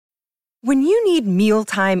When you need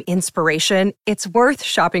mealtime inspiration, it's worth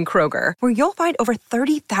shopping Kroger, where you'll find over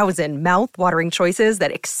 30,000 mouth-watering choices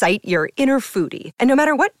that excite your inner foodie. And no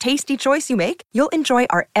matter what tasty choice you make, you'll enjoy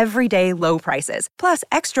our everyday low prices, plus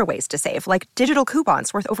extra ways to save, like digital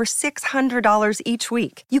coupons worth over $600 each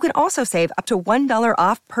week. You can also save up to $1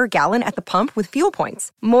 off per gallon at the pump with fuel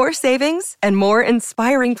points. More savings and more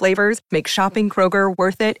inspiring flavors make shopping Kroger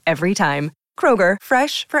worth it every time. Kroger,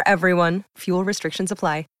 fresh for everyone. Fuel restrictions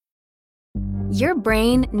apply. Your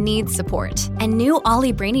brain needs support, and new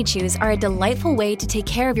Ollie Brainy Chews are a delightful way to take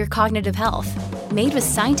care of your cognitive health. Made with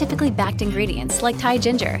scientifically backed ingredients like Thai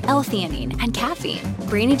ginger, L-theanine, and caffeine,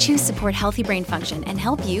 Brainy Chews support healthy brain function and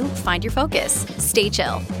help you find your focus, stay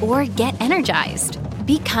chill, or get energized.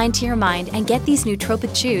 Be kind to your mind and get these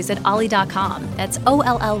nootropic chews at ollie.com. That's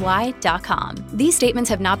OLLY.com. These statements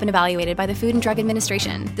have not been evaluated by the Food and Drug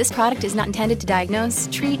Administration. This product is not intended to diagnose,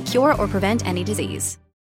 treat, cure, or prevent any disease.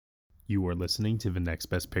 You are listening to the Next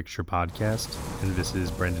Best Picture podcast, and this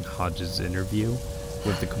is Brendan Hodges' interview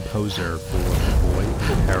with the composer for The Boy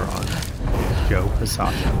and Heron, Joe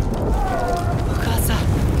Hisaishi. Okasa.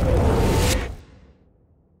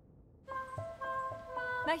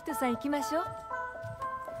 真人さん行きましょう。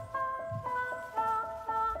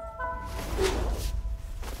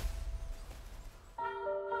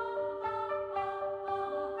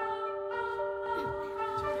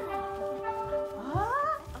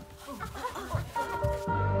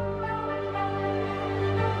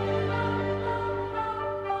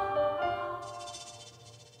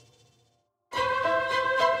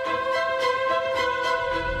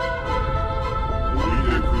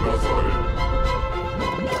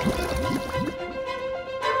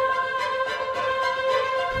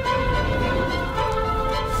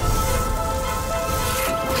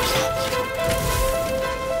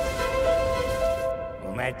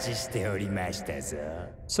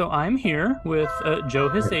So I'm here with Joe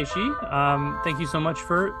Hisaishi. Thank you so much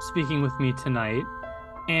for speaking with me tonight.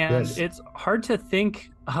 And yes, it's hard to think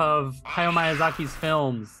of Hayao Miyazaki's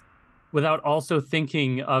films without also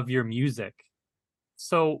thinking of your music.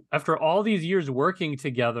 So after all these years working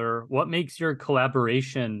together, what makes your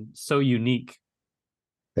collaboration so unique?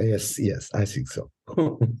 Yes, I think so.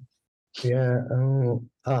 Yeah.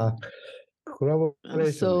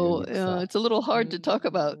 So it's a little hard to talk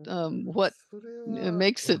about what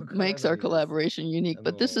makes our collaboration unique.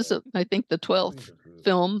 But this is, I think, the 12th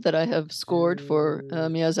film that I have scored for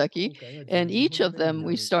Miyazaki, and each of them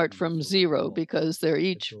we start from zero because they're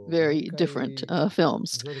each very different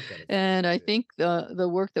films. And I think the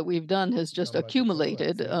work that we've done has just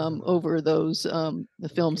accumulated over those the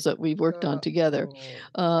films that we've worked on together.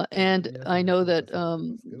 And I know that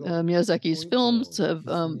Miyazaki's films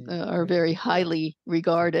are very highly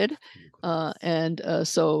regarded, and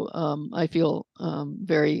so I feel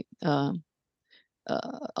very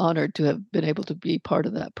honored to have been able to be part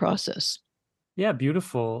of that process. Yeah,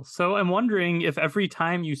 beautiful. So I'm wondering if every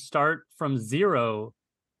time you start from zero,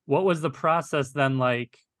 what was the process then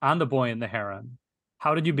like on The Boy and the Heron?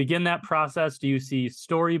 How did you begin that process? Do you see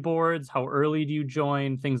storyboards? How early do you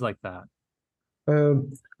join? Things like that.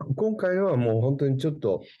 今回はもう本当にちょっ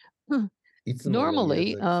と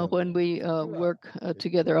Normally, when we work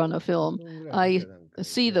together on a film, I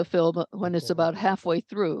see the film when it's about halfway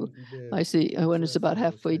through. I see when it's about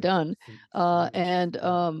halfway done, and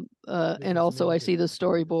also I see the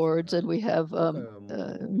storyboards, and we have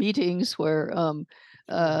meetings where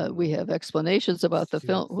we have explanations about the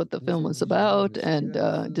film, what the film is about, and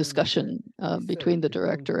discussion between the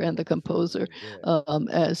director and the composer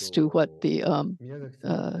as to what the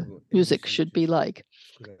music should be like.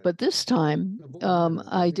 But this time,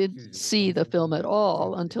 I didn't see the film at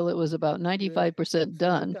all until it was about 95%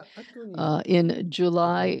 done in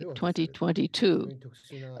July 2022.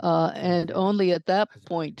 And only at that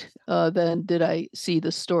point, then did I see the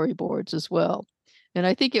storyboards as well. And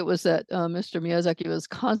I think it was that Mr. Miyazaki was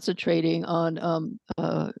concentrating on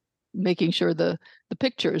making sure the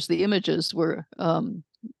pictures, the images were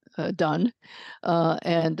done.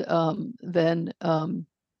 Then,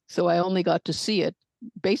 so I only got to see it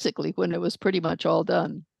basically when it was pretty much all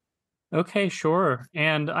done. Okay, sure.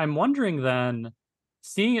 And I'm wondering then,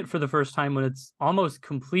 seeing it for the first time when it's almost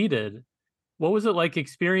completed, what was it like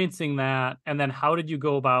experiencing that? And then how did you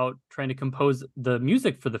go about trying to compose the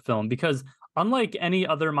music for the film? Because unlike any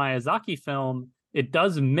other Miyazaki film, it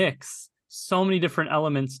does mix so many different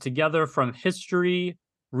elements together from history,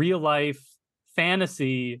 real life,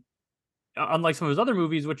 fantasy, unlike some of his other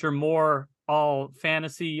movies, which are more all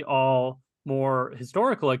fantasy, all more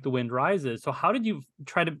historical, like The Wind Rises. So how did you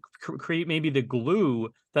try to create maybe the glue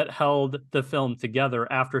that held the film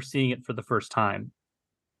together after seeing it for the first time?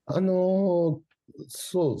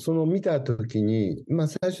 その見たときに、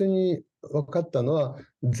最初に分かったのは、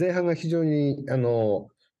前半が非常に、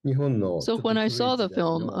日本の So when I saw the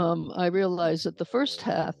film, I realized that the first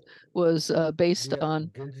half was based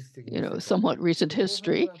on, somewhat recent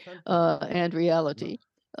history and reality.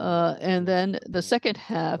 And then the second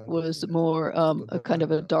half was more a kind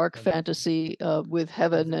of a dark fantasy with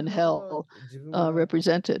heaven and hell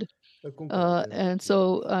represented. And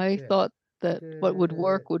so I thought that what would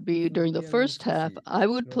work would be during the first half, I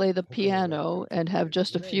would play the piano and have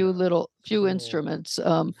just a few instruments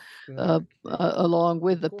along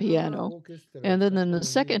with the piano. And then in the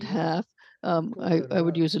second half, I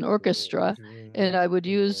would use an orchestra, and I would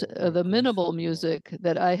use the minimal music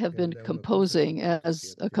that I have been composing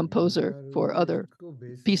as a composer for other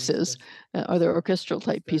pieces, other orchestral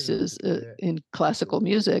type pieces in classical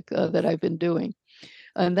music that I've been doing.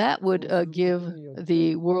 And that would give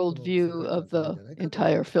the worldview of the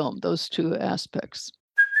entire film, those two aspects.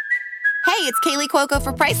 Hey, it's Kaylee Cuoco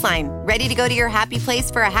for Priceline. Ready to go to your happy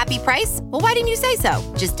place for a happy price? Well, why didn't you say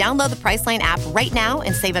so? Just download the Priceline app right now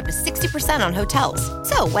and save up to 60% on hotels.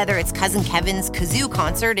 So whether it's Cousin Kevin's Kazoo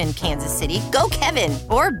Concert in Kansas City, go Kevin,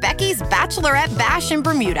 or Becky's Bachelorette Bash in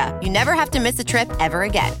Bermuda, you never have to miss a trip ever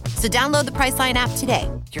again. So download the Priceline app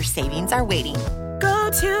today. Your savings are waiting. Go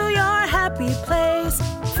to your happy place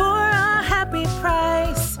for a happy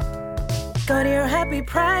price. Go to your happy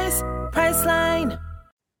price, Priceline.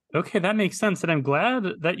 Okay, that makes sense. And I'm glad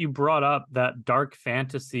that you brought up that dark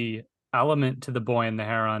fantasy element to The Boy and the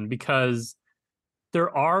Heron, because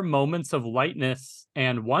there are moments of lightness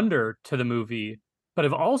and wonder to the movie, but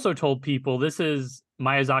I've also told people this is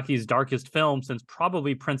Miyazaki's darkest film since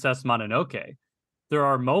probably Princess Mononoke. There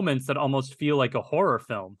are moments that almost feel like a horror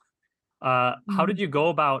film. How did you go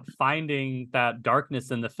about finding that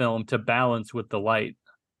darkness in the film to balance with the light?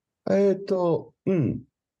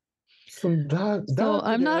 So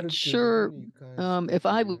I'm not sure if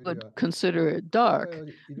I would consider it dark,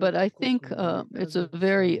 but I think it's a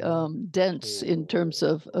very dense in terms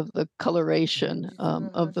of the coloration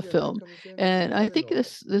of the film. And I think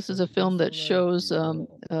this is a film that shows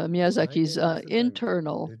Miyazaki's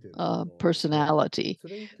internal personality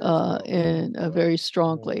very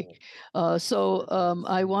strongly. So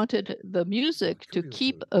I wanted the music to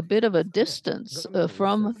keep a bit of a distance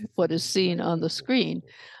from what is seen on the screen.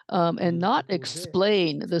 And not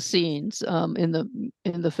explain the scenes in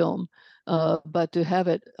the film, but to have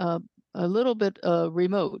it a little bit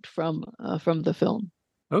remote from the film.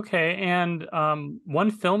 Okay, and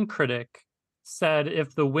one film critic said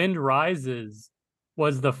if The Wind Rises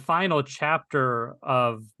was the final chapter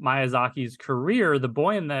of Miyazaki's career, The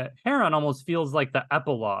Boy and the Heron almost feels like the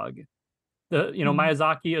epilogue.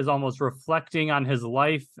 Miyazaki is almost reflecting on his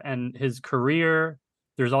life and his career.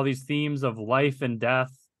 There's all these themes of life and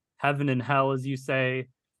death, heaven and hell, as you say.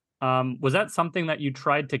 Was that something that you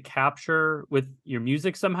tried to capture with your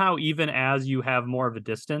music somehow, even as you have more of a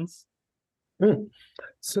distance?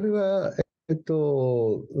 それは、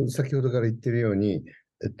先ほどから言ってるように、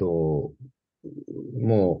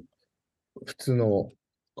もう普通の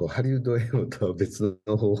ハリウッド映画とは別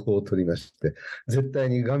の方法を取りまして、絶対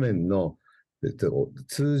に画面の、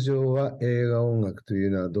通常は映画音楽とい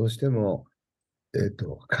うのはどうしても、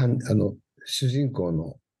主人公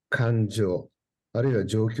の感情、あるいは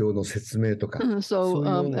状況の説明とか。So,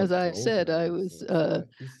 as I said, I was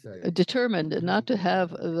determined not to have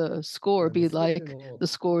the score be like the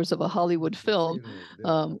scores of a Hollywood film,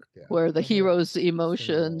 where the hero's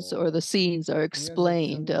emotions or the scenes are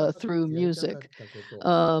explained through music.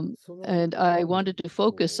 And I wanted to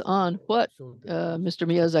focus on what Mr.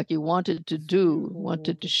 Miyazaki wanted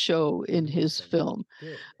to show in his film.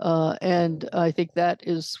 And I think that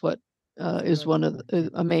is what is one of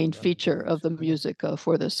a main feature of the music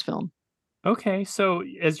for this film. Okay, so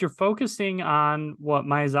as you're focusing on what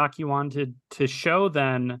Miyazaki wanted to show,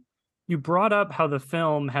 then you brought up how the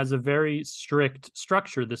film has a very strict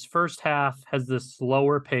structure. This first half has this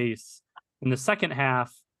slower pace, and the second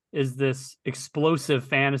half is this explosive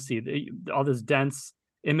fantasy, all this dense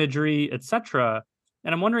imagery, etc.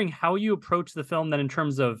 And I'm wondering how you approach the film then in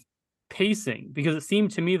terms of pacing, because it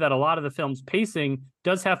seemed to me that a lot of the film's pacing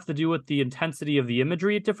does have to do with the intensity of the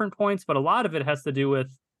imagery at different points, but a lot of it has to do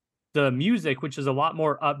with the music, which is a lot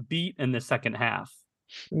more upbeat in the second half.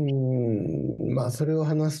 それを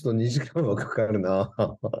話すと2時間はかかるな。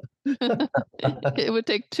It would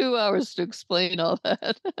take 2 hours to explain all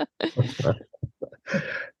that.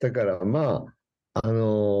 だからな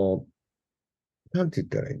んて言っ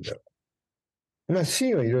たらいいんだろ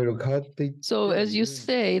So, as you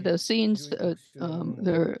say, the scenes,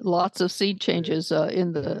 there are lots of scene changes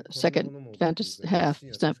in the second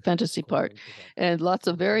fantasy part, and lots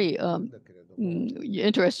of very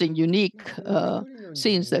interesting, unique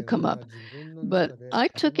scenes that come up. But I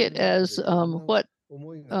took it as what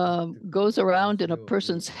goes around in a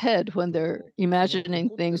person's head when they're imagining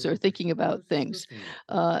things or thinking about things.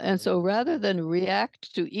 And so rather than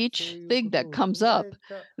react to each thing that comes up,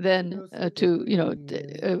 then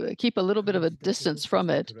to keep a little bit of a distance from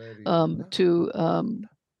it, to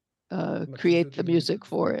create the music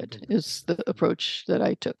for it is the approach that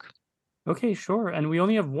I took. Okay, sure. And we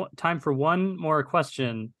only have time for one more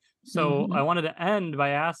question. So I wanted to end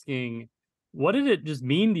by asking, what did it just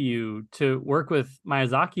mean to you to work with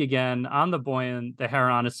Miyazaki again on The Boy and the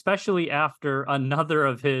Heron, especially after another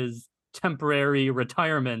of his temporary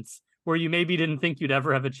retirements, where you maybe didn't think you'd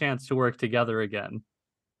ever have a chance to work together again?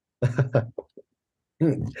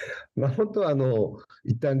 本当は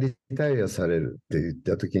一旦リタイアされるって言っ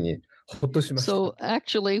た時に、 So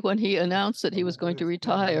actually, when he announced that he was going to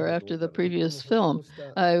retire after the previous film,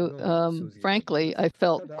 frankly, I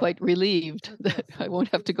felt quite relieved that I won't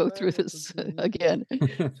have to go through this again.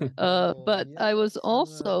 But I was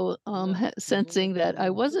also sensing that I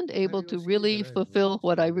wasn't able to really fulfill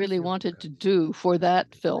what I really wanted to do for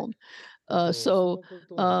that film. So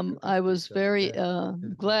I was very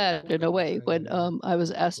glad in a way when I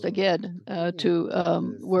was asked again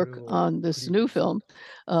to work on this new film,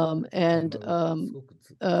 and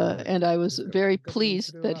I was very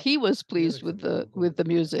pleased that he was pleased with the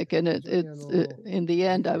music, and in the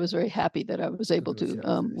end I was very happy that I was able to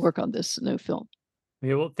work on this new film.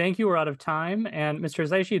 Okay, well, thank you. We're out of time, and Mr.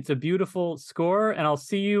 Hisaishi, it's a beautiful score, and I'll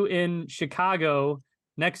see you in Chicago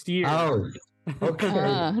next year. Oh. Okay.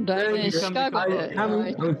 Good.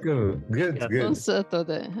 Yes.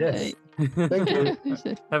 Thank you.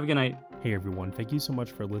 Have a good night. Hey everyone, thank you so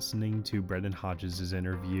much for listening to Brendan Hodges'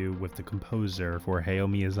 interview with the composer for Hayao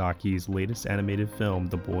Miyazaki's latest animated film,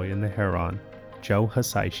 The Boy and the Heron, Joe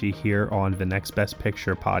Hisaishi, here on the Next Best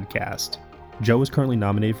Picture podcast. Joe is currently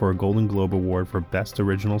nominated for a Golden Globe Award for Best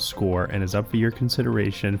Original Score and is up for your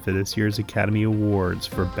consideration for this year's Academy Awards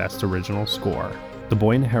for Best Original Score. The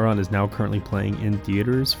Boy and the Heron is now currently playing in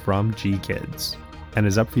theaters from G-Kids, and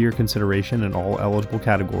is up for your consideration in all eligible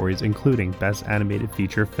categories, including Best Animated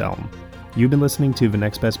Feature Film. You've been listening to the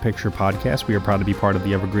Next Best Picture podcast. We are proud to be part of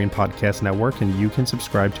the Evergreen Podcast Network, and you can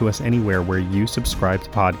subscribe to us anywhere where you subscribe to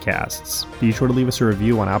podcasts. Be sure to leave us a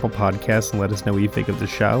review on Apple Podcasts and let us know what you think of the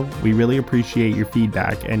show. We really appreciate your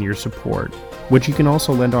feedback and your support, which you can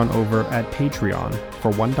also lend on over at Patreon.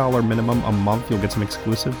 For $1 minimum a month, you'll get some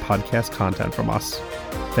exclusive podcast content from us.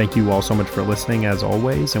 Thank you all so much for listening, as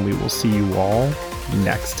always, and we will see you all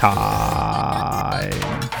next time.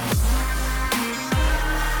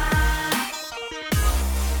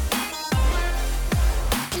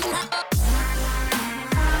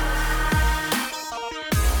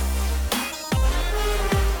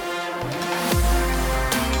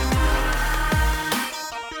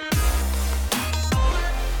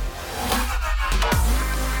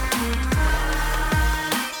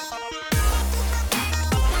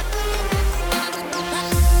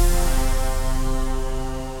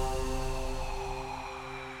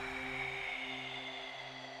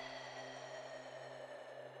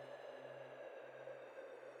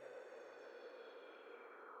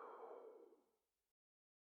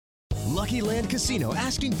 Lucky Land Casino,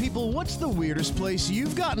 asking people, what's the weirdest place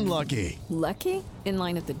you've gotten lucky? Lucky? In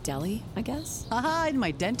line at the deli, I guess? Aha, in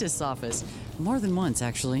my dentist's office. More than once,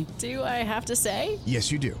 actually. Do I have to say?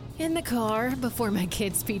 Yes, you do. In the car before my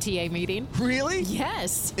kids' PTA meeting. Really?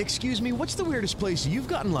 Yes. Excuse me, what's the weirdest place you've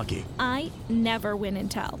gotten lucky? I never win and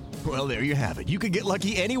tell. Well, there you have it. You can get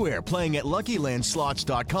lucky anywhere, playing at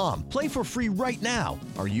LuckyLandSlots.com. Play for free right now.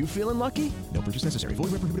 Are you feeling lucky? No purchase necessary.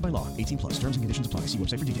 Void where prohibited by law. 18+. Terms and conditions apply. See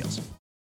website for details.